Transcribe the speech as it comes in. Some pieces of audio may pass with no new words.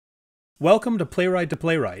Welcome to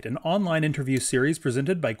Playwright, an online interview series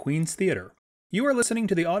presented by Queen's Theatre. You are listening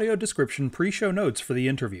to the audio description pre-show notes for the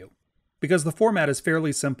interview. Because the format is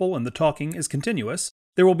fairly simple and the talking is continuous,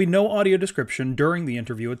 there will be no audio description during the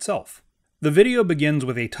interview itself. The video begins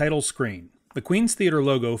with a title screen. The Queen's Theatre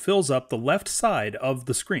logo fills up the left side of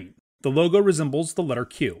the screen. The logo resembles the letter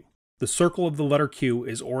Q. The circle of the letter Q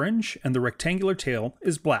is orange and the rectangular tail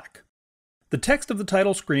is black. The text of the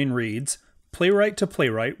title screen reads, Playwright to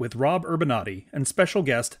Playwright with Rob Urbinati and special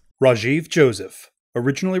guest Rajiv Joseph.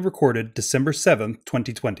 Originally recorded December 7,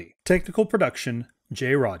 2020. Technical production,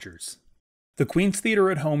 Jay Rogers. The Queen's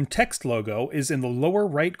Theatre at Home text logo is in the lower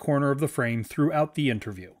right corner of the frame throughout the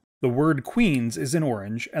interview. The word Queens is in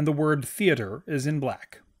orange and the word theatre is in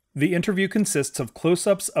black. The interview consists of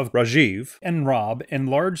close-ups of Rajiv and Rob in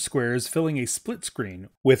large squares filling a split screen,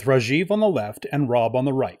 with Rajiv on the left and Rob on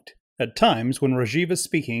the right. At times, when Rajiv is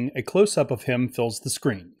speaking, a close-up of him fills the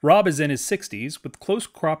screen. Rob is in his 60s with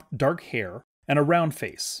close-cropped dark hair and a round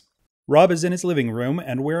face. Rob is in his living room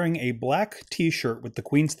and wearing a black t-shirt with the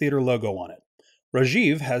Queen's Theatre logo on it.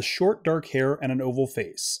 Rajiv has short dark hair and an oval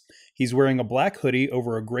face. He's wearing a black hoodie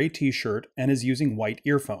over a gray t-shirt and is using white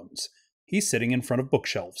earphones. He's sitting in front of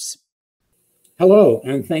bookshelves. Hello,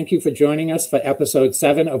 and thank you for joining us for episode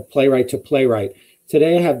 7 of Playwright to Playwright.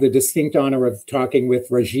 Today I have the distinct honor of talking with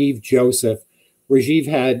Rajiv Joseph. Rajiv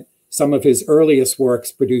had some of his earliest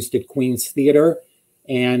works produced at Queen's Theatre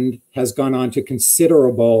and has gone on to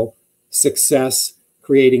considerable success,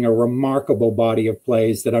 creating a remarkable body of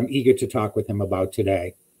plays that I'm eager to talk with him about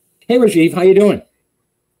today. Hey, Rajiv, how you doing?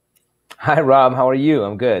 Hi, Rob. How are you?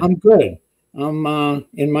 I'm good. I'm good. I'm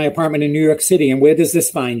in my apartment in New York City. And where does this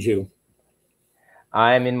find you?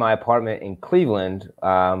 I'm in my apartment in Cleveland,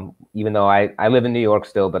 even though I live in New York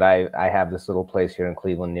still, but I have this little place here in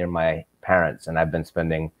Cleveland near my parents, and I've been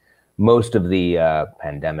spending most of the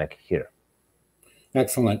pandemic here.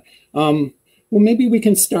 Excellent. Well, maybe we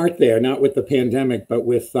can start there, not with the pandemic, but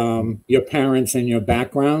with your parents and your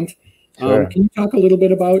background. Sure. Can you talk a little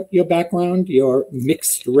bit about your background, your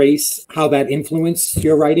mixed race, how that influenced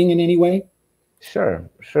your writing in any way? Sure.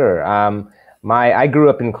 I grew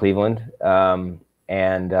up in Cleveland,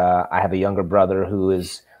 and I have a younger brother who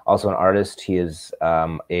is also an artist. He is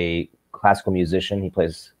a classical musician. He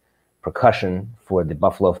plays percussion for the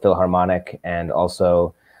Buffalo Philharmonic and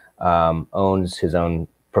also owns his own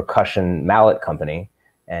percussion mallet company.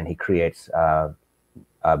 And he creates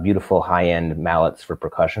beautiful high-end mallets for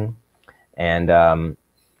percussion. And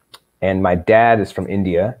my dad is from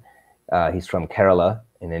India. He's from Kerala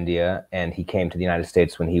in India, and he came to the United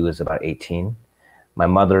States when he was about 18. My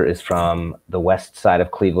mother is from the west side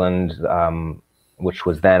of Cleveland, which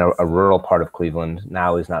was then a rural part of Cleveland.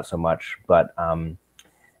 Now is not so much, but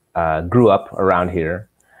grew up around here.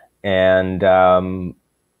 And my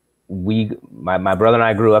brother and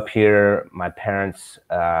I grew up here. My parents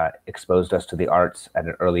exposed us to the arts at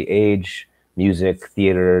an early age, music,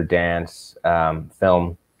 theater, dance,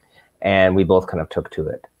 film, and we both kind of took to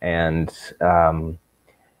it. And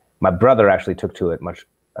my brother actually took to it much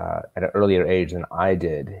at an earlier age than I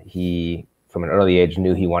did. He, from an early age,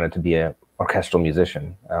 knew he wanted to be an orchestral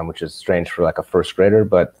musician, which is strange for like a first grader,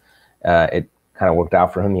 but it kind of worked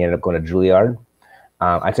out for him. He ended up going to Juilliard.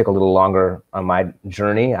 I took a little longer on my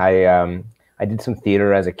journey. I did some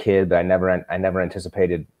theater as a kid, but I never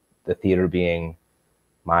anticipated the theater being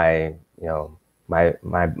my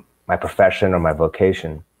profession or my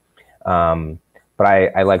vocation. But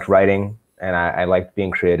I liked writing and I liked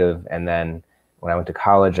being creative. And then when I went to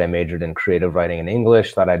college, I majored in creative writing in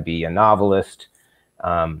English, thought I'd be a novelist.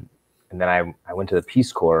 And then I went to the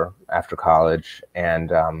Peace Corps after college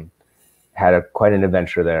and had quite an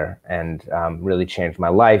adventure there, and really changed my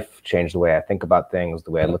life, changed the way I think about things, the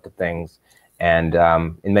way I look at things. And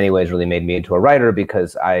in many ways really made me into a writer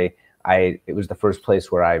because it was the first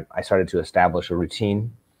place where I started to establish a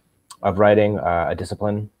routine of writing, a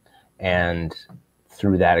discipline. And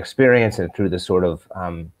through that experience and through the sort of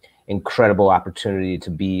incredible opportunity to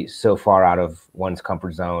be so far out of one's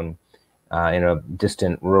comfort zone in a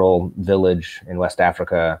distant rural village in West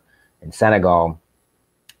Africa, in Senegal,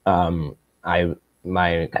 my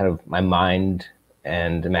mind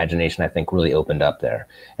and imagination, I think, really opened up there.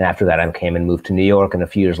 And after that, I came and moved to New York. And a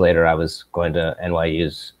few years later, I was going to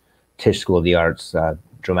NYU's Tisch School of the Arts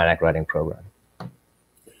dramatic writing program.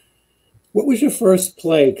 What was your first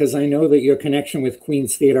play? Because I know that your connection with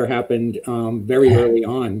Queen's Theatre happened very early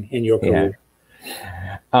on in your career.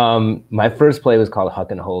 Yeah. My first play was called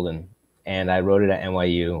Huck and Holden, and I wrote it at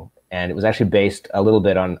NYU. And it was actually based a little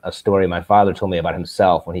bit on a story my father told me about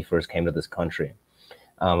himself when he first came to this country,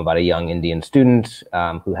 about a young Indian student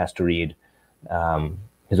who has to read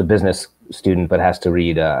he's a business student, but has to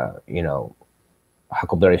read, you know,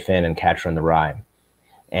 Huckleberry Finn and Catcher in the Rye,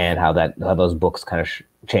 and how those books kind of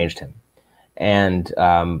changed him. And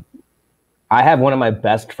I have one of my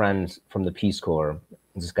best friends from the Peace Corps,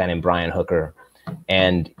 this guy named Brian Hooker,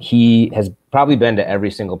 and he has probably been to every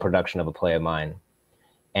single production of a play of mine.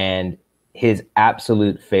 And his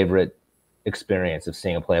absolute favorite experience of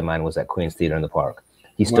seeing a play of mine was at Queen's Theater in the Park.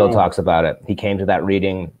 He still talks about it. He came to that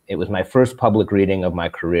reading. It was my first public reading of my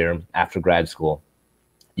career after grad school.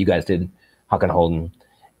 You guys did Huck and Holden.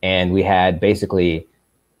 And we had basically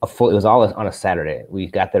it was all on a Saturday. We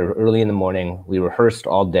got there early in the morning. We rehearsed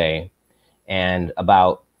all day. And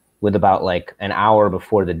about like an hour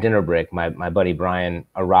before the dinner break, my buddy Brian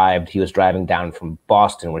arrived. He was driving down from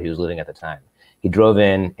Boston, where he was living at the time. He drove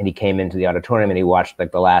in and he came into the auditorium and he watched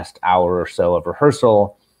like the last hour or so of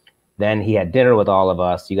rehearsal. Then he had dinner with all of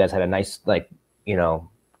us. You guys had a nice, like, you know,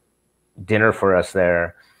 dinner for us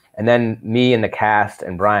there. And then me and the cast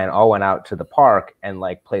and Brian all went out to the park and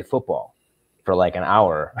like played football for like an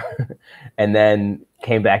hour and then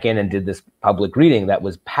came back in and did this public reading that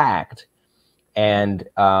was packed and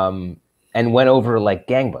went over like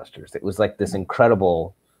gangbusters. It was like this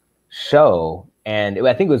incredible show. And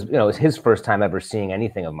I think it was, you know, it was his first time ever seeing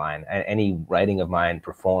anything of mine, any writing of mine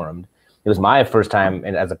performed. It was my first time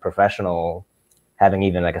as a professional having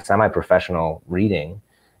even like a semi-professional reading.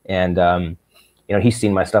 And, you know, he's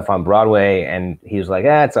seen my stuff on Broadway and he was like,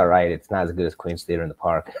 it's all right. It's not as good as Queen's Theater in the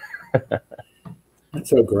Park. That's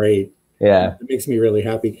so great. Yeah. It makes me really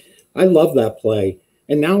happy. I love that play.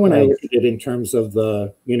 And now when I look at it in terms of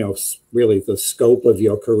the, you know, really the scope of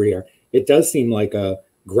your career, it does seem like a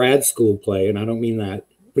grad school play. And I don't mean that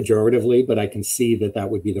pejoratively, but I can see that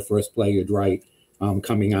that would be the first play you'd write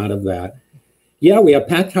coming out of that. Yeah, we have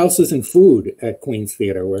packed houses and food at Queen's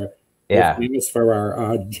Theater. We're famous for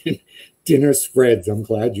our dinner spreads. I'm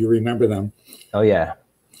glad you remember them. Oh, yeah.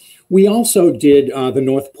 We also did The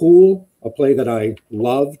North Pool, a play that I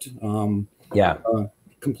loved.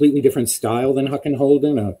 Completely different style than Huck and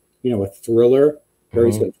Holden, a thriller,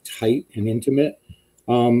 very sort of tight and intimate.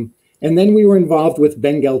 And then we were involved with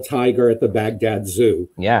Bengal Tiger at the Baghdad Zoo.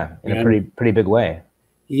 Yeah, in a pretty big way.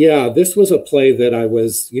 Yeah, this was a play that I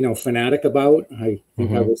was, you know, fanatic about. I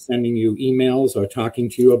think I was sending you emails or talking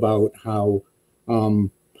to you about how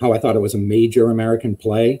I thought it was a major American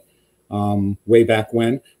play way back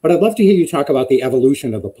when. But I'd love to hear you talk about the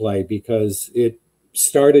evolution of the play, because it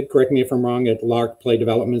started, correct me if I'm wrong, at Lark Play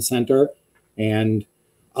Development Center, and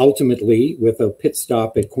ultimately, with a pit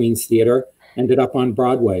stop at Queen's Theater, ended up on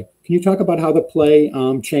Broadway. Can you talk about how the play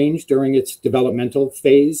changed during its developmental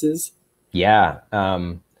phases? Yeah.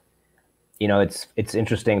 You know, it's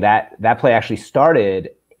interesting that play actually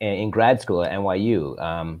started in grad school at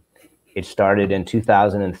NYU. It started in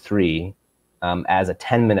 2003 as a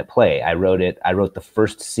 10-minute play. I wrote the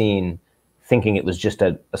first scene thinking it was just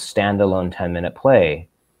a standalone 10-minute play.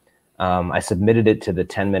 I submitted it to the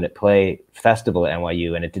 10-minute play festival at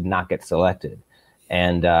NYU, and it did not get selected.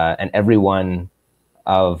 And every one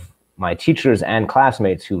of my teachers and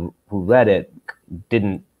classmates who read it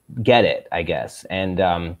didn't get it, I guess. And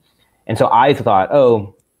so I thought,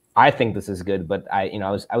 oh, I think this is good, but I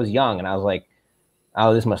was young and I was like,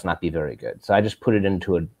 oh, this must not be very good. So I just put it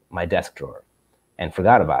into my desk drawer and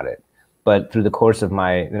forgot about it. But through the course of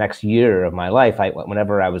the next year of my life,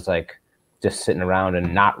 whenever I was like just sitting around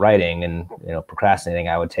and not writing and, you know, procrastinating,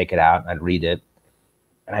 I would take it out and I'd read it.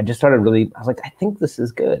 And I just started I was like, I think this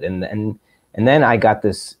is good. And then I got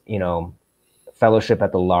this, you know, fellowship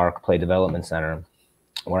at the Lark Play Development Center,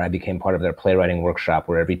 where I became part of their playwriting workshop,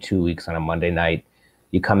 where every 2 weeks on a Monday night,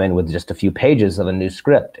 you come in with just a few pages of a new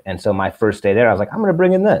script. And so my first day there, I was like, I'm going to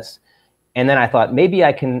bring in this. And then I thought, maybe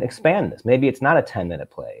I can expand this. Maybe it's not a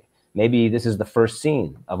 10-minute play. Maybe this is the first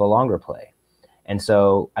scene of a longer play. And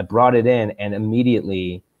so I brought it in, and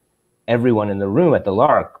immediately everyone in the room at the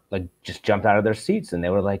Lark like just jumped out of their seats, and they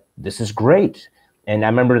were like, this is great. And I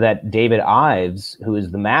remember that David Ives, who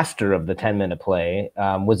is the master of the 10-minute play,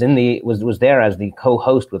 was there as the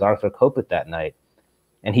co-host with Arthur Kopit that night.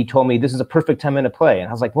 And he told me, this is a perfect 10-minute play. And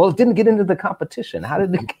I was like, well, it didn't get into the competition. How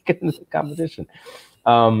did it get into the competition?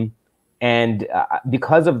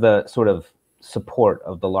 Because of the sort of support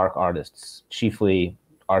of the Lark artists, chiefly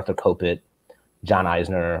Arthur Kopit, John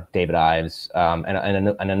Eisner, David Ives, and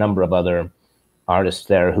a number of other artists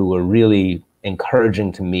there who were really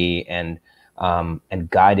encouraging to me and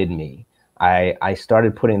guided me, I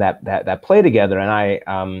started putting that play together,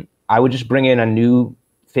 and I would just bring in a new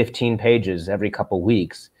 15 pages every couple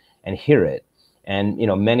weeks and hear it. And, you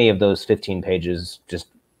know, many of those 15 pages just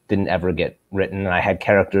didn't ever get written. And I had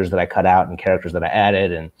characters that I cut out and characters that I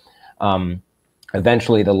added. And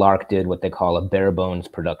eventually the Lark did what they call a bare bones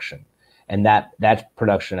production. And that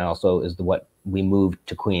production also is what we moved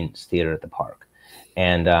to Queen's Theater at the Park.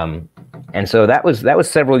 And so that was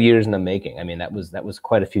several years in the making. I mean, that was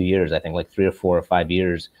quite a few years, I think like 3 or 4 or 5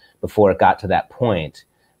 years before it got to that point.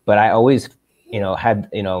 But I always, had,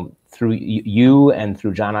 through you and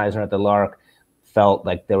through John Eisner at the Lark, felt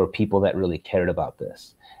like there were people that really cared about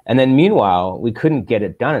this. And then meanwhile, we couldn't get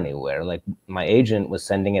it done anywhere. Like my agent was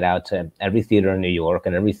sending it out to every theater in New York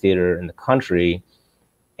and every theater in the country.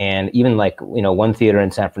 And even like, one theater in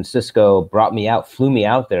San Francisco flew me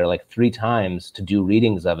out there like 3 times to do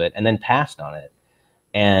readings of it and then passed on it.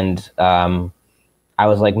 And I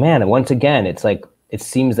was like, man, and once again, it's like, it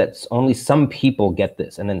seems that only some people get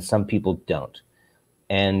this and then some people don't.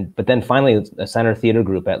 But then finally a Center Theater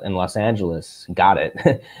Group in Los Angeles got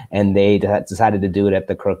it. And they decided to do it at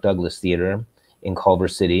the Kirk Douglas Theater in Culver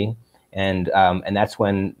City. And that's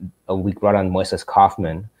when we brought on Moises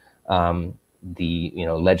Kaufman, the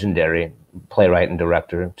legendary playwright and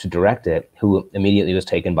director, to direct it, who immediately was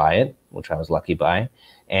taken by it, which I was lucky by.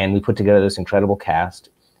 And we put together this incredible cast.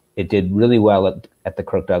 It did really well at the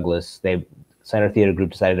Kirk Douglas. Center Theater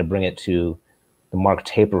Group decided to bring it to the Mark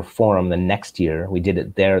Taper Forum the next year. We did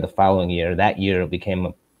it there the following year. That year it became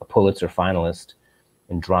a Pulitzer finalist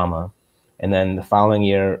in drama. And then the following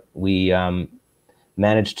year, we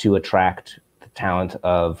managed to attract the talent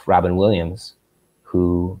of Robin Williams,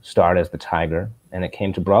 who starred as the Tiger, and it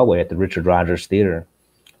came to Broadway at the Richard Rodgers Theater,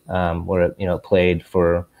 where it played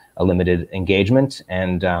for a limited engagement,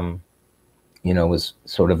 and was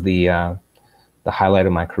sort of the highlight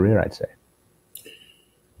of my career, I'd say.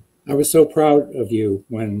 I was so proud of you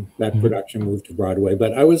when that production moved to Broadway,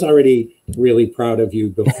 but I was already really proud of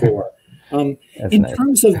you before. In nice.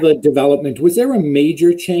 Terms of the development, was there a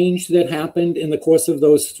major change that happened in the course of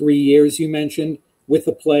those 3 years you mentioned with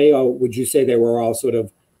the play, or would you say they were all sort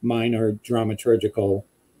of minor dramaturgical?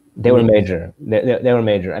 They were major. They were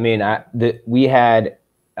major. I mean, I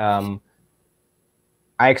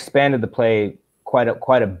expanded the play quite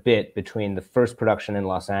a bit between the first production in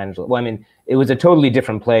Los Angeles. Well, I mean, it was a totally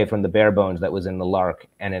different play from the bare bones that was in the Lark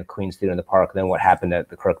and at Queen's Theater in the Park than what happened at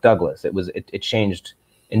the Kirk Douglas. It changed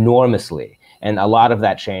enormously, and a lot of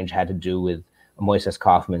that change had to do with Moises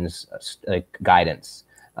Kaufman's guidance.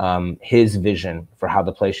 His vision for how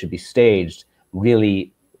the play should be staged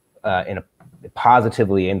really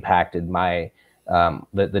positively impacted my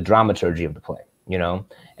the dramaturgy of the play,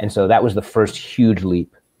 and so that was the first huge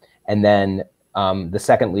leap. And then the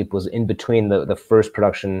second leap was in between the first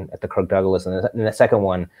production at the Kirk Douglas and the second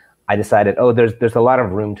one. I decided, there's a lot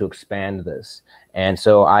of room to expand this, and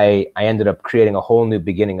so I ended up creating a whole new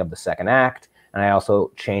beginning of the second act, and I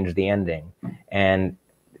also changed the ending. And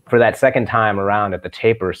for that second time around at the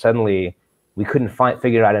Taper, suddenly we couldn't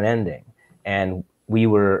figure out an ending, and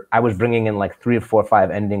I was bringing in like 3 or 4 or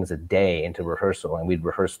 5 endings a day into rehearsal, and we'd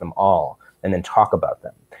rehearse them all and then talk about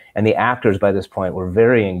them. And the actors by this point were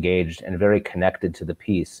very engaged and very connected to the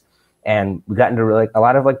piece, and we got into really a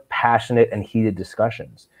lot of like passionate and heated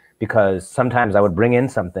discussions, because sometimes I would bring in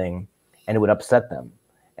something and it would upset them,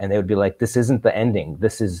 and they would be like, "This isn't the ending.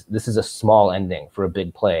 This is a small ending for a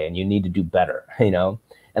big play, and you need to do better,"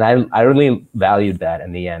 And I really valued that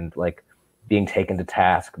in the end, like being taken to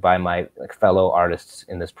task by my fellow artists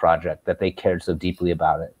in this project, that they cared so deeply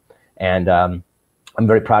about it. And I'm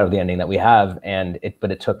very proud of the ending that we have.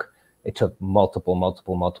 But it took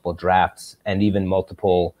multiple drafts and even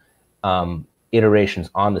multiple iterations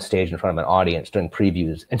on the stage in front of an audience during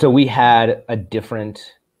previews. And so we had a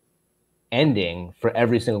different ending for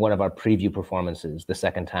every single one of our preview performances the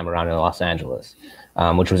second time around in Los Angeles,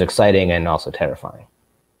 which was exciting and also terrifying.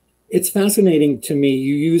 It's fascinating to me.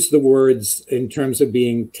 You use the words in terms of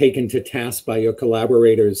being taken to task by your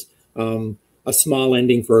collaborators, a small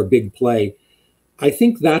ending for a big play. I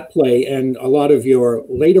think that play and a lot of your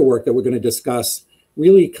later work that we're going to discuss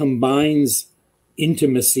really combines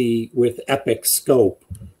intimacy with epic scope.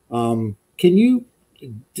 Can you,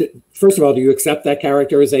 first of all, do you accept that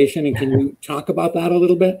characterization, and can you talk about that a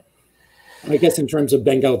little bit? I guess in terms of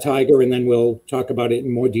Bengal Tiger, and then we'll talk about it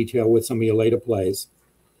in more detail with some of your later plays.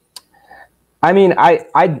 I mean,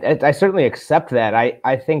 I certainly accept that.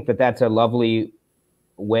 I think that that's a lovely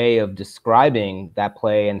way of describing that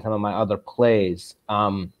play and some of my other plays.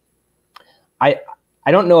 I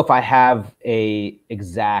don't know if I have a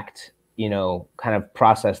exact, kind of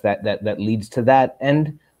process that leads to that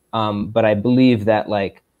end. But I believe that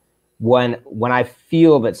like when I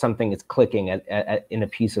feel that something is clicking in a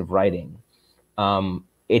piece of writing,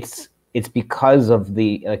 it's because of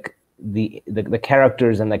the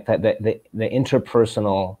characters and like the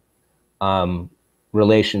interpersonal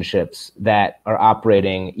relationships that are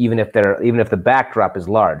operating, even if the backdrop is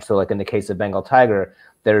large. So like in the case of Bengal Tiger,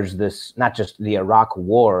 there's this, not just the Iraq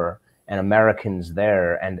War and Americans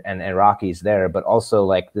there and Iraqis there, but also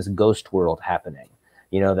like this ghost world happening,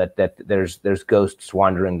 that there's ghosts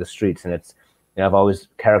wandering the streets. And it's, I've always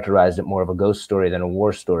characterized it more of a ghost story than a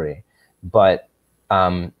war story. But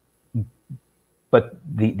the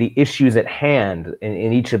issues at hand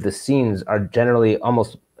in each of the scenes are generally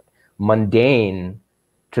almost mundane,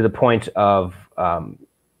 to the point of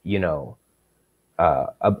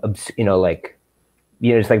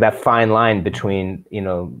it's like that fine line between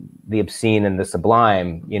the obscene and the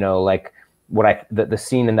sublime. Like the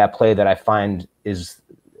scene in that play that I find is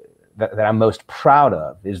that I'm most proud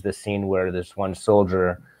of is the scene where this one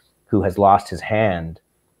soldier who has lost his hand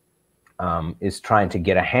is trying to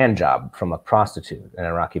get a hand job from a prostitute, an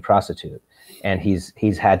Iraqi prostitute, and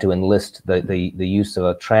he's had to enlist the use of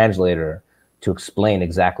a translator to explain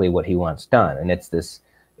exactly what he wants done. And it's this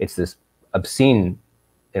obscene,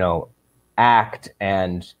 act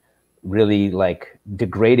and really like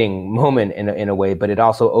degrading moment in a way, but it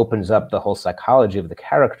also opens up the whole psychology of the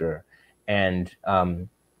character and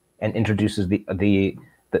introduces the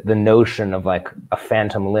notion of like a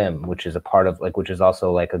phantom limb, which is a part of which is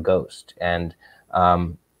also like a ghost, and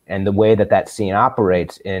the way that scene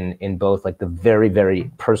operates in both like the very, very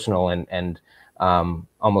personal and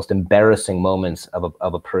almost embarrassing moments of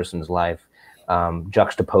a person's life,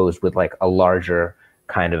 juxtaposed with like a larger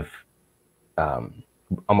kind of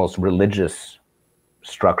almost religious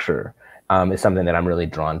structure, is something that I'm really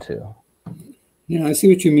drawn to. Yeah, I see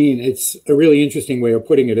what you mean. It's a really interesting way of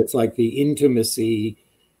putting it. It's like the intimacy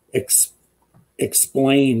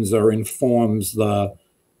explains or informs the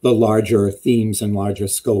larger themes and larger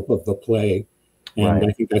scope of the play. And right.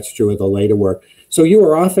 I think that's true of the later work. So you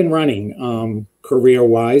were off and running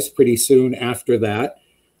career-wise pretty soon after that,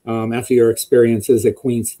 after your experiences at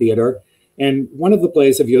Queen's Theater. And one of the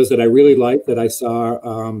plays of yours that I really liked that I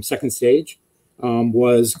saw second stage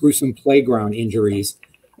was Gruesome Playground Injuries.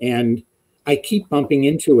 And I keep bumping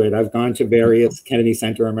into it. I've gone to various Kennedy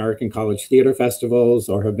Center American College Theater festivals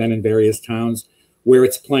or have been in various towns where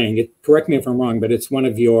it's playing. Correct me if I'm wrong, but it's one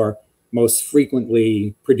of your most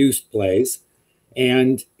frequently produced plays.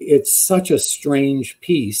 And it's such a strange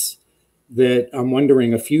piece that I'm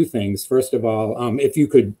wondering a few things. First of all, if you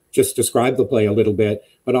could just describe the play a little bit,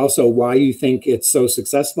 but also why you think it's so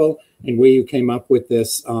successful and where you came up with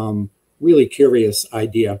this really curious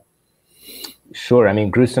idea. Sure. I mean,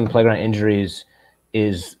 Gruesome Playground Injuries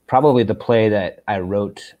is probably the play that I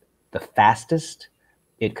wrote the fastest.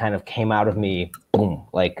 It kind of came out of me, boom,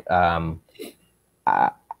 like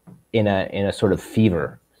in a sort of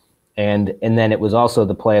fever. And then it was also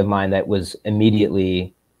the play of mine that was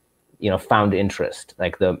immediately, found interest.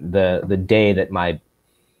 Like the day that my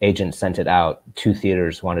agent sent it out, 2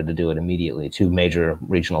 theaters wanted to do it immediately, 2 major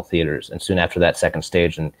regional theaters, and soon after that, second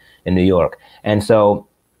stage in New York. And so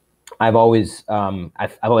I've always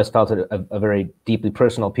felt it a very deeply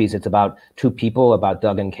personal piece. It's about 2 people, about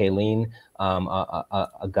Doug and Kayleen,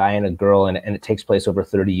 a guy and a girl, and it takes place over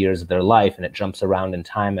 30 years of their life, and it jumps around in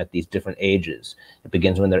time at these different ages. It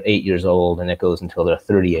begins when they're 8 years old, and it goes until they're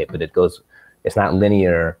 38, but it's not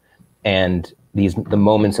linear. And the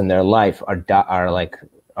moments in their life are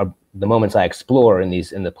the moments I explore in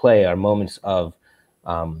the play are moments of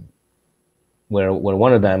where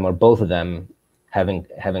one of them or both of them have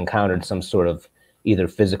encountered some sort of either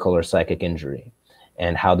physical or psychic injury,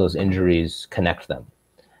 and how those injuries connect them.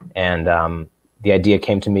 And the idea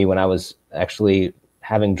came to me when I was actually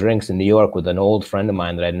having drinks in New York with an old friend of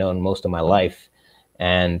mine that I'd known most of my life.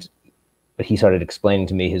 But he started explaining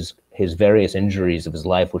to me his various injuries of his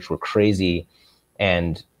life, which were crazy.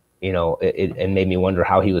 And, it made me wonder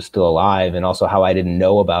how he was still alive, and also how I didn't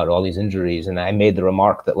know about all these injuries. And I made the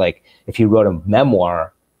remark that, like, if he wrote a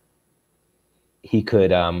memoir, he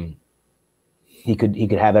could have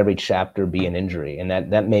every chapter be an injury. And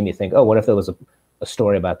that made me think, oh, what if there was a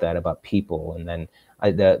story about that, about people? And then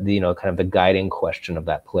kind of the guiding question of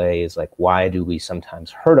that play is like, why do we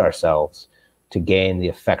sometimes hurt ourselves to gain the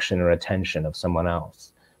affection or attention of someone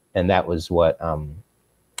else? And that was what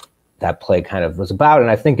that play kind of was about. And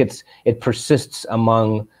I think it persists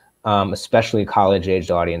among especially college-aged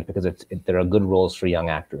audience, because there are good roles for young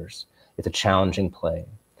actors. It's a challenging play.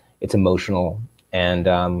 It's emotional, and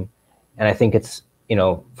I think it's,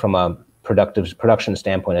 from a production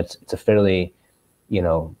standpoint, it's a fairly,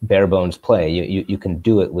 bare bones play. You can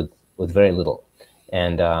do it with very little,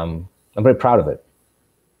 and I'm very proud of it.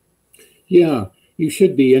 Yeah, you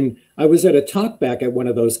should be. And I was at a talkback at one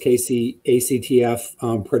of those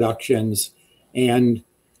ACTF productions, and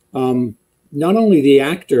not only the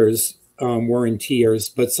actors were in tears,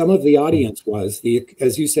 but some of the audience was.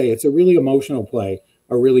 As you say, it's a really emotional play,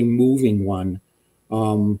 a really moving one.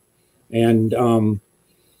 And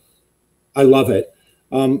I love it.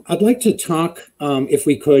 I'd like to talk, if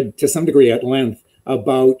we could, to some degree at length,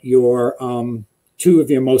 about your two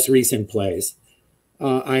of your most recent plays.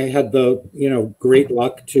 I had the great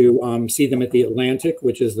luck to see them at the Atlantic,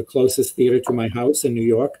 which is the closest theater to my house in New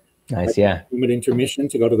York. Nice, yeah. At intermission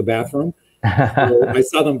to go to the bathroom. So I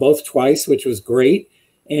saw them both twice, which was great.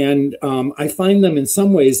 And I find them in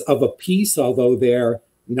some ways of a piece, although they're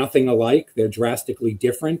nothing alike. They're drastically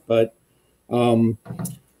different. But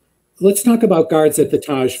let's talk about Guards at the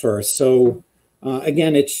Taj first. So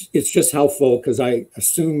again, it's just helpful because I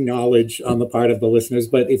assume knowledge on the part of the listeners.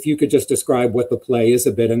 But if you could just describe what the play is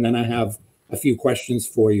a bit, and then I have a few questions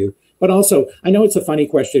for you. But also, I know it's a funny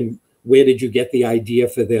question, where did you get the idea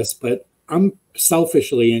for this? But I'm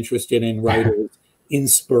selfishly interested in writers'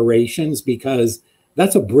 inspirations, because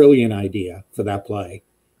that's a brilliant idea for that play.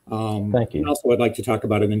 Thank you. And also, I'd like to talk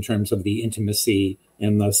about it in terms of the intimacy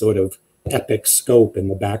and the sort of epic scope in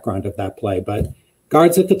the background of that play. But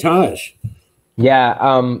Guards at the Taj.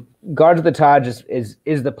 Yeah, Guards at the Taj is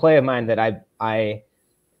the play of mine that I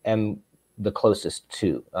am the closest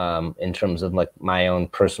to in terms of like my own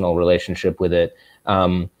personal relationship with it.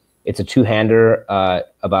 It's a two-hander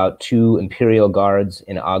about two imperial guards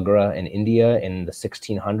in Agra in India in the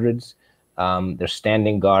 1600s. They're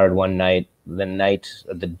standing guard one night,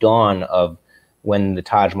 the dawn of when the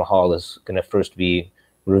Taj Mahal is going to first be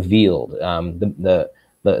revealed.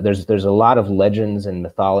 There's a lot of legends and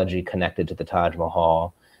mythology connected to the Taj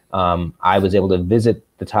Mahal. I was able to visit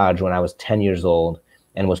the Taj when I was 10 years old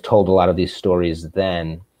and was told a lot of these stories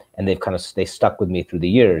then, and they stuck with me through the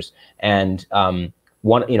years. And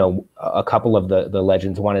a couple of the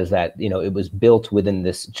legends. One is that, it was built within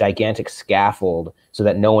this gigantic scaffold so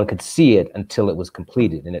that no one could see it until it was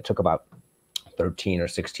completed. And it took about 13 or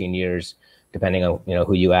 16 years, depending on,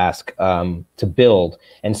 who you ask, to build.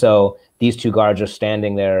 And so these two guards are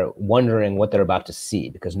standing there wondering what they're about to see,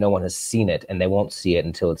 because no one has seen it and they won't see it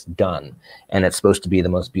until it's done. And it's supposed to be the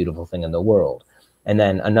most beautiful thing in the world. And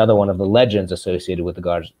then another one of the legends associated with the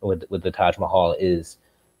guards, with the Taj Mahal, is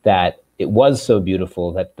that it was so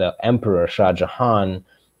beautiful that the emperor Shah Jahan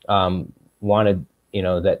wanted,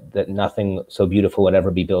 that nothing so beautiful would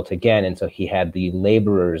ever be built again. And so he had the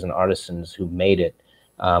laborers and artisans who made it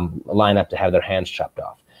line up to have their hands chopped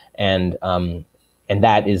off. And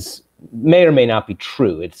that may or may not be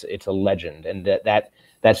true. It's a legend, and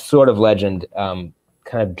that sort of legend kind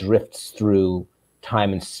of drifts through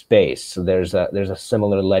time and space. So there's a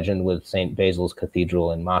similar legend with St. Basil's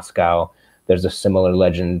Cathedral in Moscow. There's a similar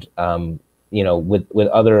legend, with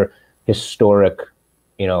other historic,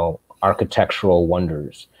 architectural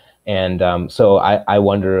wonders. And so I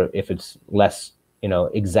wonder if it's less,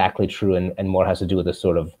 exactly true and more has to do with a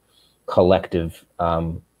sort of collective,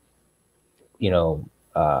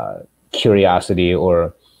 curiosity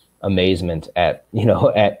or amazement at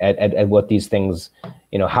what these things,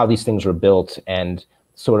 how these things were built, and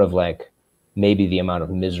sort of like maybe the amount of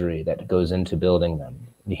misery that goes into building them,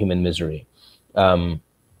 the human misery.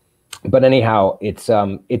 But anyhow, it's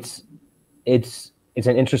an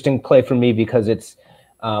interesting play for me because it's,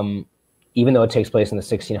 even though it takes place in the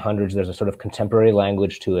 1600s, there's a sort of contemporary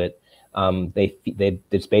language to it.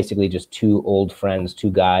 It's basically just two old friends,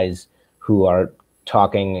 two guys who are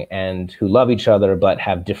talking and who love each other, but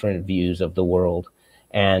have different views of the world.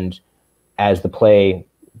 And as the play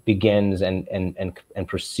begins and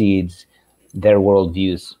proceeds, their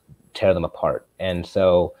worldviews tear them apart. And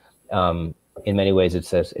so, in many ways,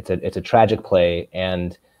 it's a tragic play.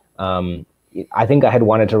 And I think I had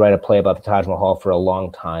wanted to write a play about the Taj Mahal for a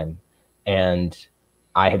long time. And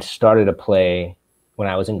I had started a play when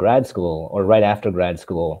I was in grad school or right after grad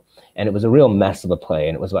school. And it was a real mess of a play.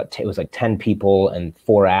 And it was like 10 people and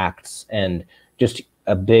 4 acts and just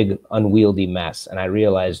a big unwieldy mess. And I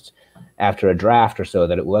realized after a draft or so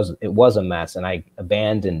that it was a mess, and I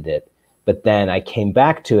abandoned it. But then I came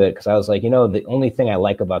back to it because I was like, the only thing I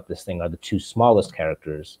like about this thing are the 2 smallest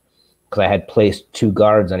characters, because I had placed 2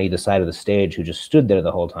 guards on either side of the stage who just stood there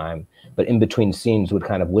the whole time, but in between scenes would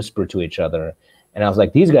kind of whisper to each other. And I was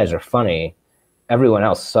like, these guys are funny. Everyone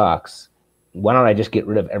else sucks. Why don't I just get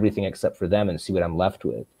rid of everything except for them and see what I'm left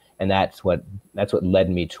with? And that's what led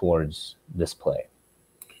me towards this play.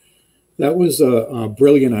 That was a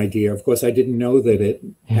brilliant idea. Of course, I didn't know that it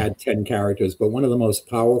had 10 characters, but one of the most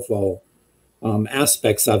powerful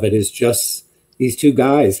aspects of it is just these 2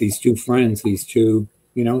 guys, these 2 friends, these 2,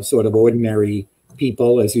 sort of ordinary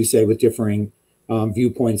people, as you say, with differing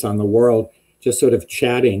viewpoints on the world. just sort of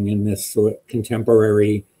chatting in this sort of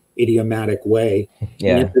contemporary idiomatic way.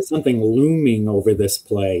 Yeah. And yet there's something looming over this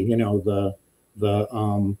play, you know,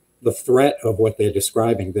 the threat of what they're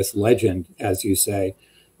describing, this legend, as you say.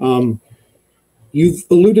 You've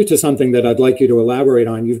alluded to something that I'd like you to elaborate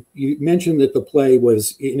on. You mentioned that the play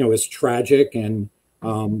was, you know, is tragic and,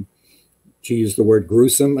 to use the word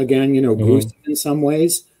gruesome again, you know, gruesome in some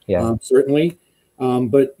ways, certainly.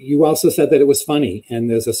 But you also said that it was funny and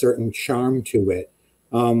there's a certain charm to it.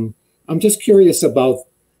 I'm just curious about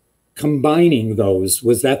combining those.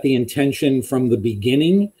 Was that the intention from the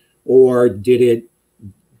beginning, or did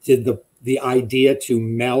the idea to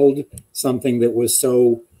meld something that was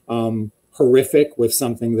so horrific with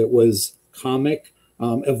something that was comic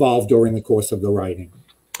evolve during the course of the writing?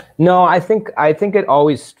 No, I think it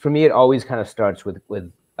always, for me, it always kind of starts with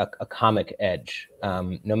a comic edge,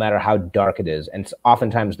 no matter how dark it is. And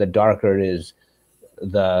oftentimes the darker it is,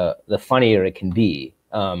 the funnier it can be.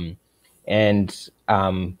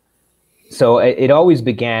 So it always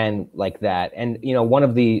began like that. And, you know, one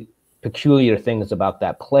of the peculiar things about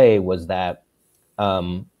that play was that,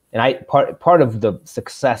 part of the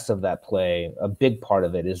success of that play, a big part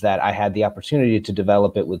of it, is that I had the opportunity to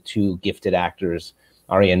develop it with two gifted actors,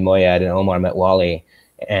 Ariane Moayed and Omar Metwali.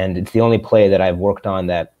 And it's the only play that I've worked on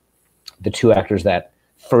that the two actors that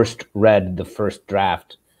first read the first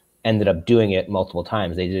draft ended up doing it multiple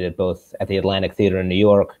times. They did it both at the Atlantic Theater in New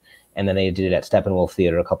York, and then they did it at Steppenwolf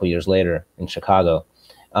Theater a couple years later in Chicago.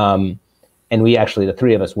 And we actually, the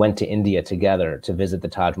three of us, went to India together to visit the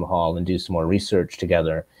Taj Mahal and do some more research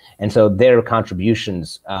together. And so their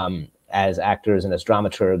contributions as actors and as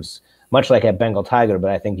dramaturgs, much like at Bengal Tiger,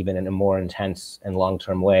 but I think even in a more intense and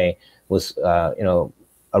long-term way, was you know,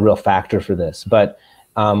 a real factor for this. But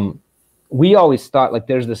we always thought, like,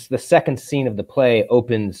 there's the second scene of the play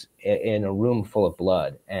opens in a room full of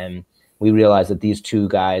blood, and we realized that these two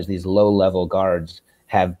guys, these low-level guards,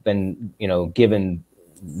 have been, you know, given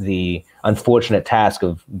the unfortunate task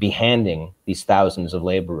of behanding these thousands of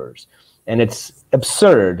laborers. And it's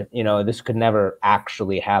absurd, you know, this could never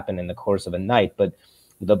actually happen in the course of a night, but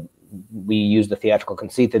we used the theatrical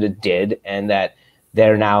conceit that it did, and that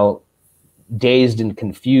they're now dazed and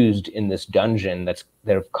confused in this dungeon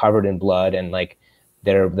they're covered in blood, and like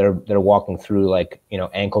they're walking through, like, you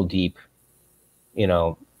know, ankle deep, you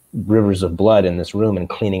know, rivers of blood in this room and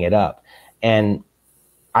cleaning it up. And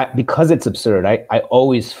because it's absurd, I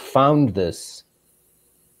always found this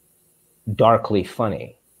darkly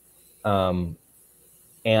funny. And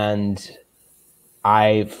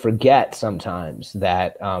I forget sometimes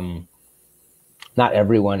that not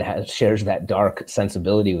everyone shares that dark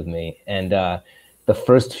sensibility with me. And the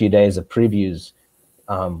first few days of previews,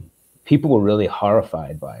 people were really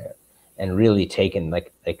horrified by it and really taken,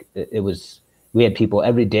 like it was, we had people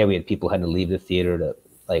every day, we had people who had to leave the theater to,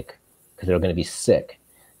 like, because they were going to be sick.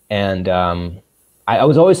 And I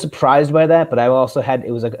was always surprised by that, but I also had,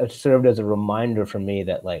 it was like, it served as a reminder for me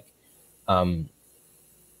that, like,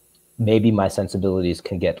 maybe my sensibilities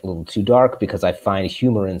can get a little too dark because I find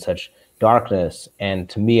humor in such darkness. And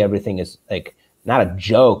to me, everything is like, not a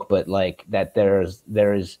joke, but like that there's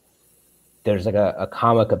like a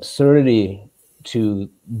comic absurdity to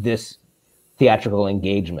this theatrical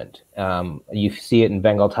engagement. You see it in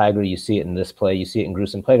Bengal Tiger, you see it in this play, you see it in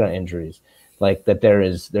Gruesome Playground Injuries. Like that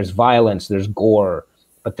there's violence, there's gore,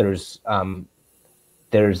 but there's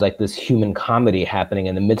like this human comedy happening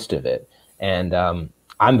in the midst of it. And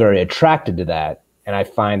I'm very attracted to that. And I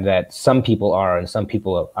find that some people are, and some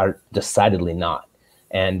people are decidedly not.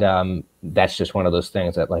 And that's just one of those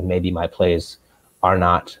things that, like, maybe my plays are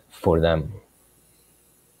not for them.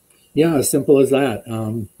 Yeah, as simple as that.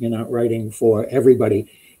 You're not writing for everybody.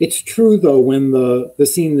 It's true, though, when the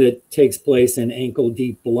scene that takes place in ankle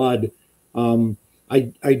deep blood,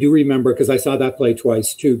 I do remember, because I saw that play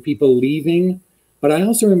twice too, people leaving, but I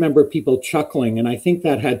also remember people chuckling, and I think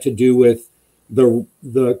that had to do with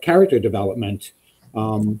the character development.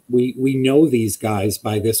 We know these guys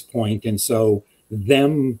by this point, and so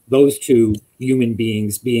those two human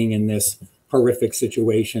beings being in this horrific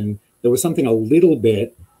situation, there was something a little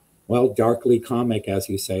bit, well, darkly comic, as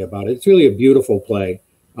you say, about it. It's really a beautiful play.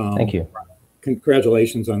 Thank you.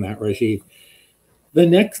 Congratulations on that, Rajiv. The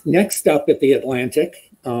next up at the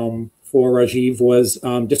Atlantic for Rajiv was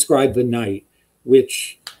Describe the Night,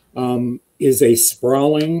 which is a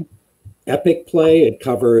sprawling epic play. It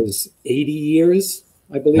covers 80 years,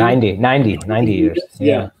 I believe. 90 years.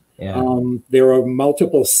 Yeah. There are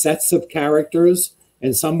multiple sets of characters.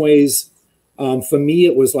 In some ways, for me,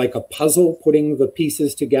 it was like a puzzle putting the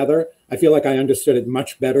pieces together. I feel like I understood it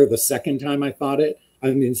much better the second time I saw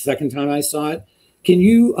it. Can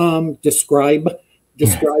you describe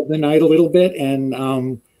the night a little bit,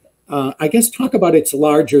 and I guess talk about its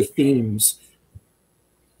larger themes?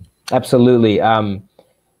 Absolutely.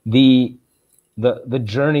 The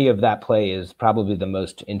journey of that play is probably the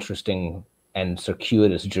most interesting and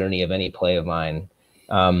circuitous journey of any play of mine.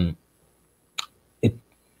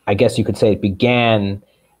 I guess you could say it began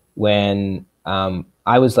when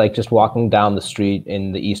I was like just walking down the street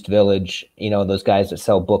in the East Village, you know, those guys that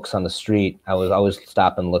sell books on the street. I was always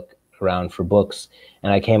stop and look around for books.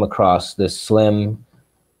 And I came across this slim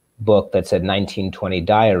book that said 1920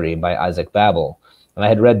 Diary by Isaac Babel. And I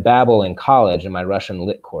had read Babel in college in my Russian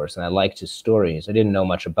lit course, and I liked his stories. I didn't know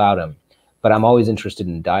much about him, but I'm always interested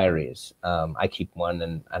in diaries. I keep one,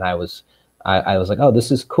 and I was like, oh, this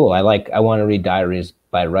is cool. I want to read diaries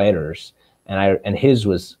by writers, and his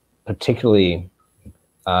was particularly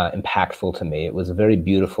impactful to me. It was very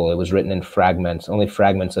beautiful. It was written in fragments. Only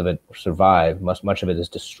fragments of it survive. Much of it is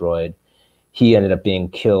destroyed. He ended up being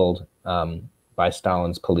killed by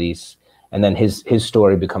Stalin's police, and then his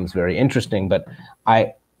story becomes very interesting. But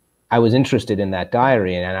I was interested in that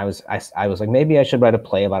diary, and I was like, maybe I should write a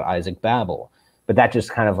play about Isaac Babel. But that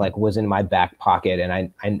just kind of like was in my back pocket,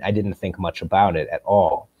 and I didn't think much about it at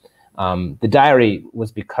all. The diary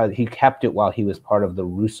was because he kept it while he was part of the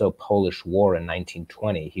Russo-Polish War in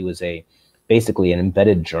 1920. He was basically an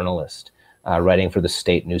embedded journalist writing for the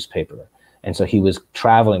state newspaper. And so he was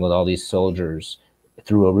traveling with all these soldiers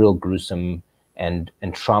through a real gruesome and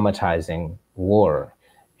traumatizing war.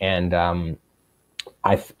 And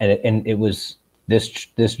it was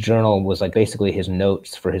this journal was like basically his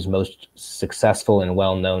notes for his most successful and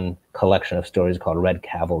well-known collection of stories called Red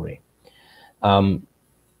Cavalry.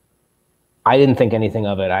 I didn't think anything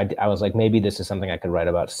of it. I was like, maybe this is something I could write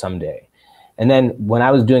about someday. And then when I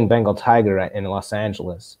was doing Bengal Tiger in Los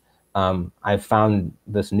Angeles, I found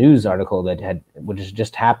this news article which had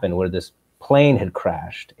just happened, where this plane had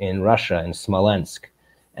crashed in Russia, in Smolensk.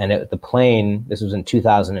 And the plane, this was in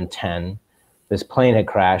 2010, this plane had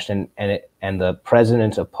crashed, and the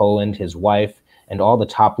president of Poland, his wife, and all the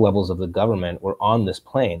top levels of the government were on this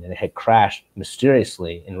plane, and it had crashed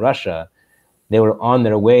mysteriously in Russia. They were on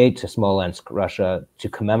their way to Smolensk, Russia, to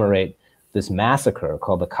commemorate this massacre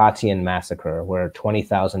called the Katyn massacre, where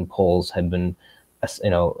 20,000 Poles had been,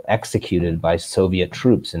 executed by Soviet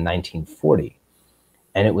troops in 1940.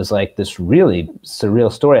 And it was like this really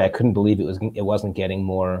surreal story. I couldn't believe it wasn't getting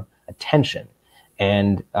more attention.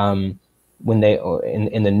 And when they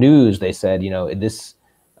in the news they said,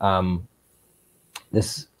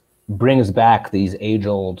 this brings back these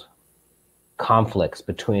age-old conflicts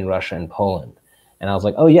between Russia and Poland. And I was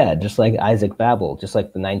like, oh yeah, just like Isaac Babel, just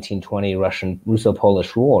like the 1920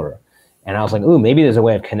 Russo-Polish War. And I was like, ooh, maybe there's a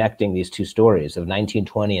way of connecting these two stories of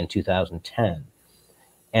 1920 and 2010.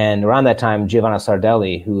 And around that time, Giovanna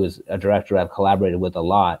Sardelli, who is a director I've collaborated with a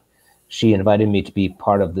lot, she invited me to be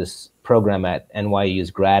part of this program at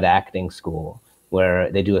NYU's grad acting school,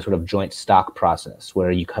 where they do a sort of joint stock process,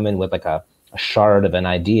 where you come in with like a shard of an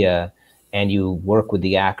idea, and you work with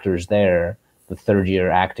the actors there, the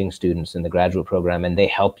third-year acting students in the graduate program, and they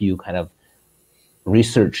help you kind of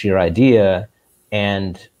research your idea,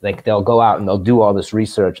 and like they'll go out and they'll do all this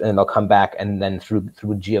research, and they'll come back, and then through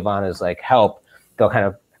Giovanna's like help, they'll kind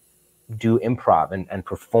of do improv and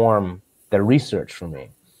perform their research for me.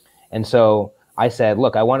 And so I said,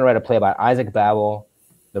 look, I want to write a play about Isaac Babel,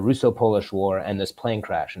 the Russo-Polish War, and this plane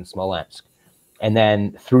crash in Smolensk. And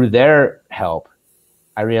then through their help,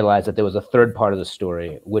 I realized that there was a third part of the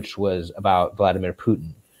story, which was about Vladimir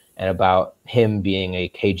Putin and about him being a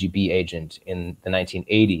KGB agent in the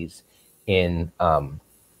 1980s in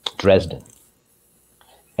Dresden.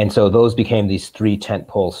 And so those became these three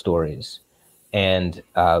tentpole stories. And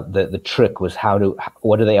the trick was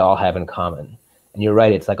what do they all have in common? And you're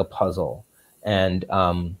right, it's like a puzzle. And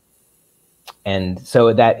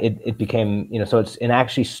so that it became, so it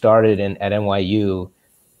actually started at NYU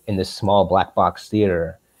in this small black box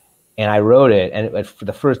theater. And I wrote it, and for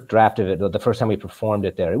the first draft of it, the first time we performed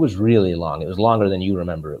it there, it was really long. It was longer than you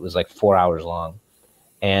remember. It was like 4 hours long.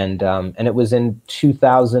 And it was in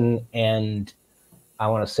 2000 and I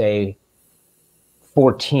want to say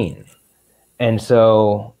 14. And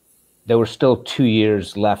so there were still 2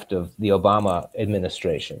 years left of the Obama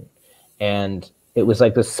administration. And it was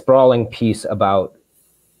like this sprawling piece about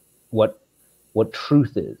what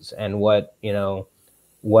truth is, and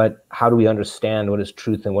how do we understand what is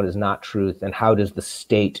truth and what is not truth, and how does the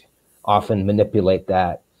state often manipulate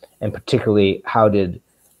that, and particularly how did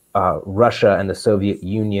Russia and the Soviet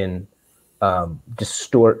Union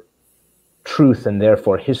distort truth and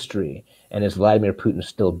therefore history, and is Vladimir Putin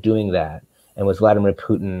still doing that? And was Vladimir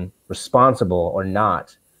Putin responsible or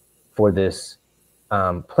not for this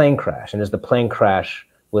plane crash? And is the plane crash,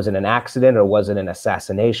 was it an accident or was it an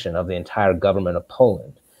assassination of the entire government of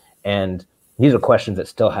Poland? And these are questions that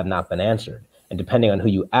still have not been answered. And depending on who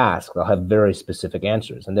you ask, they'll have very specific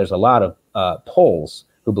answers. And there's a lot of Poles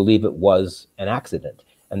who believe it was an accident.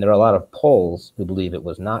 And there are a lot of Poles who believe it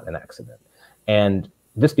was not an accident. And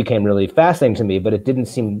this became really fascinating to me, but it didn't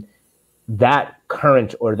seem that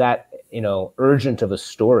current or that, urgent of a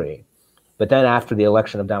story. But then after the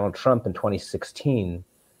election of Donald Trump in 2016,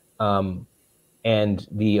 and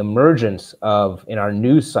the emergence of, in our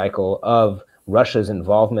news cycle, of Russia's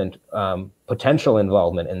involvement, potential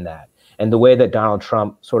involvement in that, and the way that Donald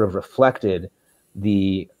Trump sort of reflected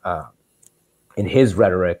in his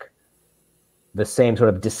rhetoric, the same sort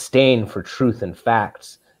of disdain for truth and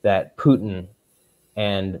facts that Putin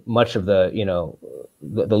and much of the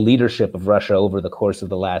leadership of Russia over the course of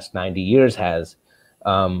the last 90 years has,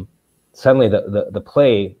 suddenly the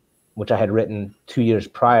play, which I had written 2 years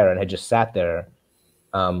prior and had just sat there,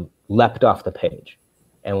 leapt off the page.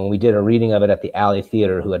 And when we did a reading of it at the Alley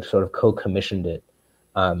Theater, who had sort of co-commissioned it,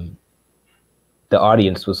 the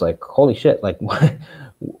audience was like, holy shit, like,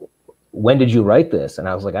 when did you write this? And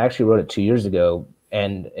I was like, I actually wrote it 2 years ago,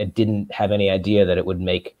 and it didn't have any idea that it would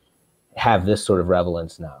have this sort of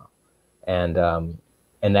relevance now. And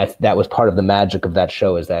that was part of the magic of that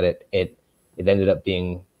show, is that it ended up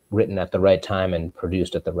being written at the right time and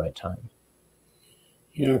produced at the right time.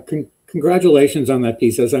 Yeah, congratulations on that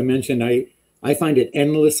piece. As I mentioned, I find it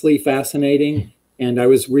endlessly fascinating, and I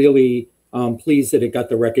was really pleased that it got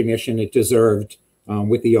the recognition it deserved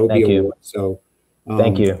with the Obie Award. So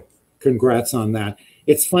thank you. Congrats on that.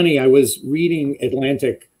 It's funny, I was reading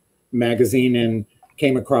Atlantic magazine and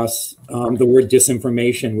came across the word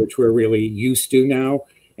disinformation, which we're really used to now.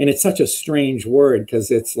 And it's such a strange word because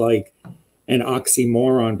it's like an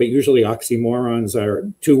oxymoron, but usually oxymorons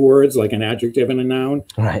are two words, like an adjective and a noun.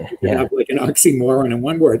 Right. You have like an oxymoron in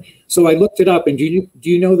one word. So I looked it up, and do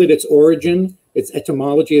you know that its origin, its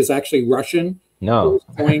etymology, is actually Russian? No. It was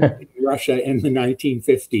coined in Russia in the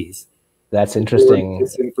 1950s. That's interesting.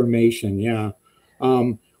 Disinformation, yeah.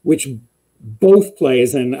 Which both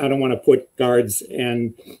plays, and I don't want to put Guards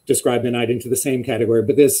and Describe the Night into the same category,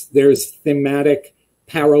 but there's thematic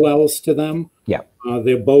parallels to them. Yeah.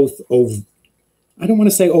 They're both, I don't want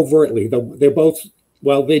to say overtly, they're both,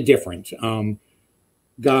 well, they're different.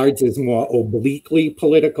 Guards is more obliquely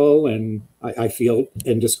political, and I feel,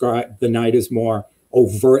 and Describe the Night is more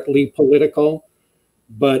overtly political,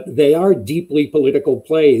 but they are deeply political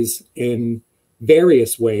plays in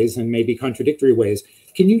various ways and maybe contradictory ways.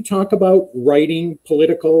 Can you talk about writing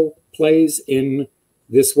political plays in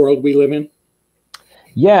this world we live in?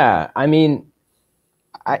 Yeah, I mean,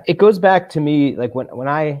 it goes back to me, like when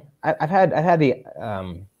I've had the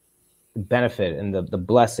benefit and the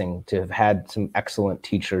blessing to have had some excellent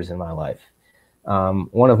teachers in my life.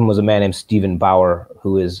 One of them was a man named Stephen Bauer,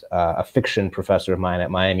 who is a fiction professor of mine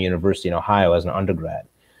at Miami University in Ohio as an undergrad,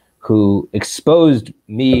 who exposed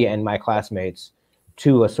me and my classmates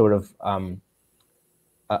to a sort of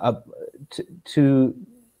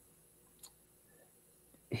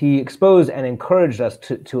he exposed and encouraged us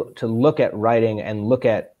to look at writing and look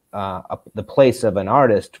at the place of an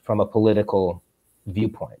artist from a political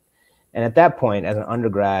viewpoint. And at that point, as an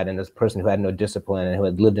undergrad and as a person who had no discipline and who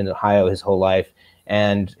had lived in Ohio his whole life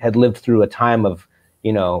and had lived through a time of,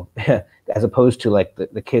 as opposed to like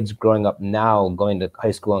the kids growing up now, going to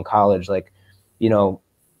high school and college, like,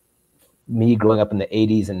 me growing up in the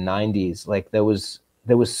 80s and 90s, like there was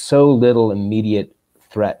so little immediate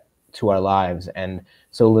threat to our lives, and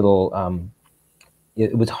so little,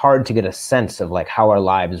 it was hard to get a sense of like how our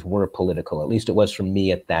lives were political. At least it was for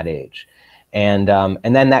me at that age. And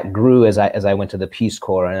then that grew as I went to the Peace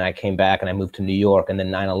Corps, and I came back and I moved to New York, and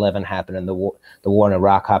then 9/11 happened, and the war in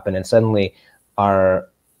Iraq happened, and suddenly our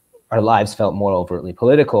lives felt more overtly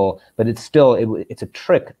political. But it's still it's a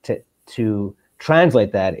trick to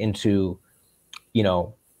translate that into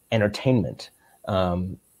entertainment,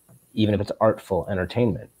 even if it's artful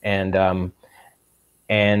entertainment.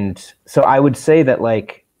 And so I would say that,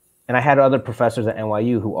 like, and I had other professors at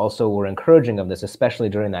NYU who also were encouraging of this, especially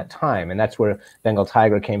during that time. And that's where Bengal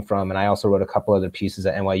Tiger came from. And I also wrote a couple other pieces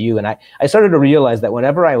at NYU. And I started to realize that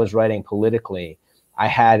whenever I was writing politically, I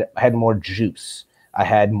had more juice. I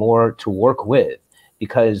had more to work with,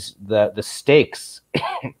 because the stakes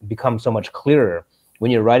become so much clearer when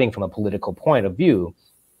you're writing from a political point of view,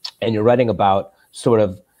 and you're writing about sort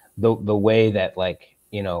of the way that, like,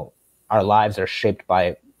 our lives are shaped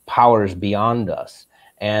by powers beyond us.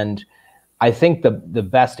 And I think the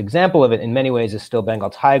best example of it in many ways is still Bengal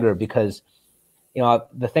Tiger, because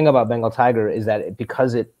the thing about Bengal Tiger is that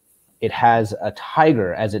because it has a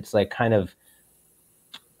tiger as its like kind of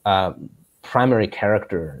primary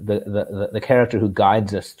character, the character who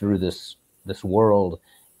guides us through this world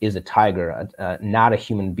is a tiger, not a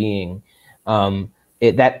human being.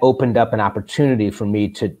 That opened up an opportunity for me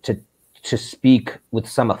to speak with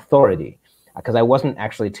some authority, because I wasn't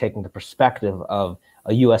actually taking the perspective of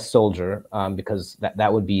a U.S. soldier, because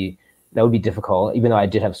that would be difficult, even though I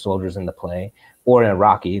did have soldiers in the play, or an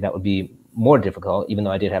Iraqi. That would be more difficult, even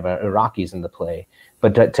though I did have Iraqis in the play.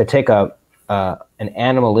 But to take an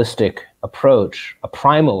animalistic approach, a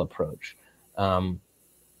primal approach,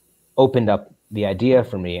 opened up the idea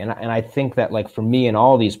for me. And I think that, like, for me in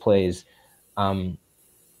all these plays, I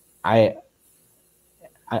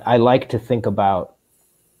like to think about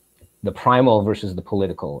the primal versus the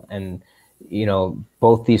political, and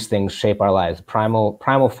both these things shape our lives.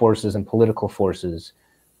 Primal forces and political forces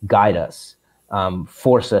guide us,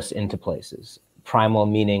 force us into places. Primal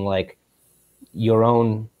meaning like your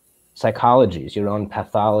own psychologies, your own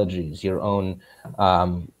pathologies, your own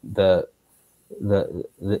the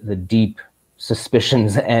deep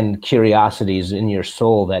suspicions and curiosities in your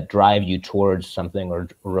soul that drive you towards something or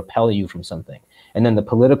repel you from something. And then the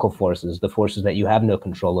political forces, the forces that you have no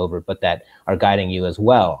control over, but that are guiding you as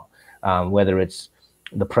well. Whether it's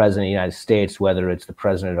the president of the United States, whether it's the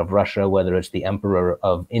president of Russia, whether it's the emperor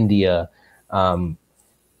of India,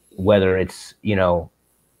 whether it's,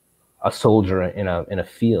 a soldier in a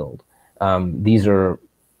field. These are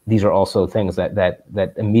also things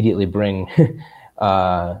that immediately bring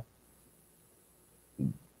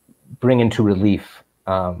into relief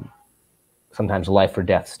sometimes life or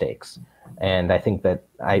death stakes. And I think that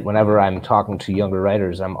whenever I'm talking to younger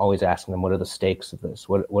writers, I'm always asking them, what are the stakes of this?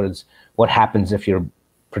 What happens if your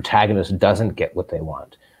protagonist doesn't get what they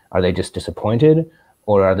want? Are they just disappointed,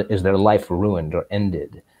 or is their life ruined or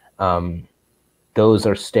ended? Those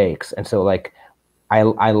are stakes. And so, like, I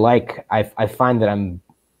find that I'm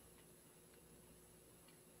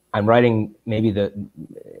writing maybe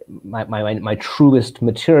my truest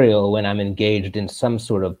material when I'm engaged in some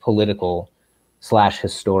sort of political /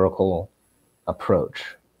 historical approach.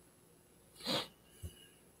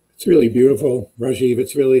 It's really beautiful, Rajiv.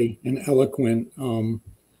 It's really an eloquent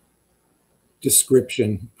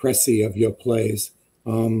description, précis of your plays,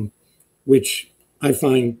 which I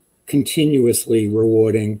find continuously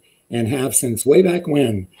rewarding and have since way back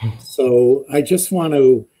when. So I just want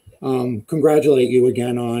to congratulate you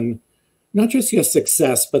again on not just your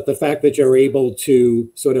success, but the fact that you're able to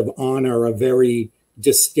sort of honor a very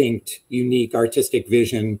distinct, unique artistic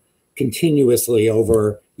vision continuously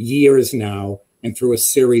over years now and through a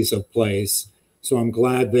series of plays. So I'm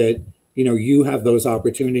glad that, you have those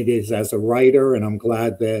opportunities as a writer, and I'm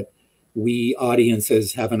glad that we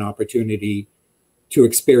audiences have an opportunity to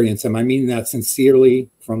experience them. I mean that sincerely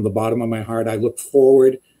from the bottom of my heart. I look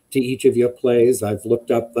forward to each of your plays. I've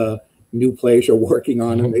looked up the new plays you're working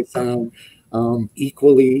on, and they sound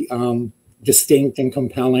equally distinct and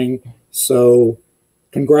compelling. So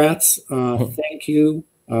congrats. Thank you.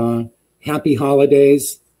 Happy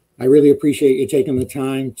holidays. I really appreciate you taking the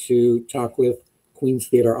time to talk with Queen's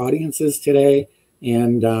Theatre audiences today,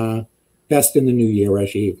 and best in the new year,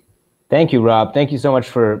 Rajiv. Thank you, Rob. Thank you so much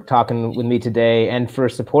for talking with me today and for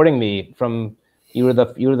supporting me. You were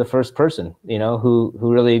the first person, who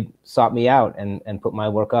really sought me out and put my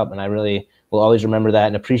work up, and I really will always remember that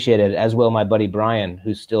and appreciate it, as will my buddy Brian,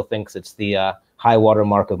 who still thinks it's the high water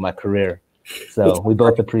mark of my career. So we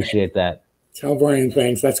both appreciate that. Tell Brian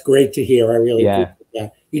thanks. That's great to hear. I really appreciate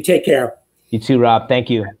that. You take care. You too, Rob.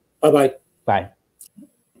 Thank you. Bye-bye. Bye.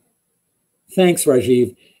 Thanks,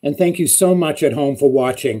 Rajiv. And thank you so much at home for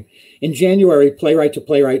watching. In January, Playwright to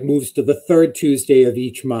Playwright moves to the third Tuesday of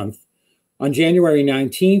each month. On January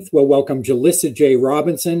 19th, we'll welcome Jalissa J.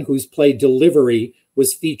 Robinson, whose play Delivery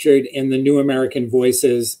was featured in the New American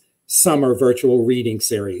Voices Summer Virtual Reading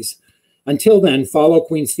Series. Until then, follow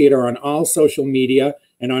Queen's Theatre on all social media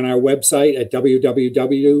and on our website at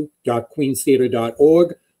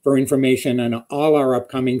www.queenstheatre.org for information on all our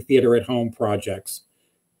upcoming Theatre at Home projects.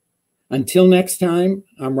 Until next time,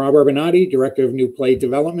 I'm Rob Urbinati, Director of New Play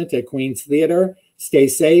Development at Queen's Theatre. Stay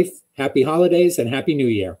safe, happy holidays, and Happy New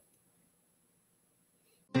Year.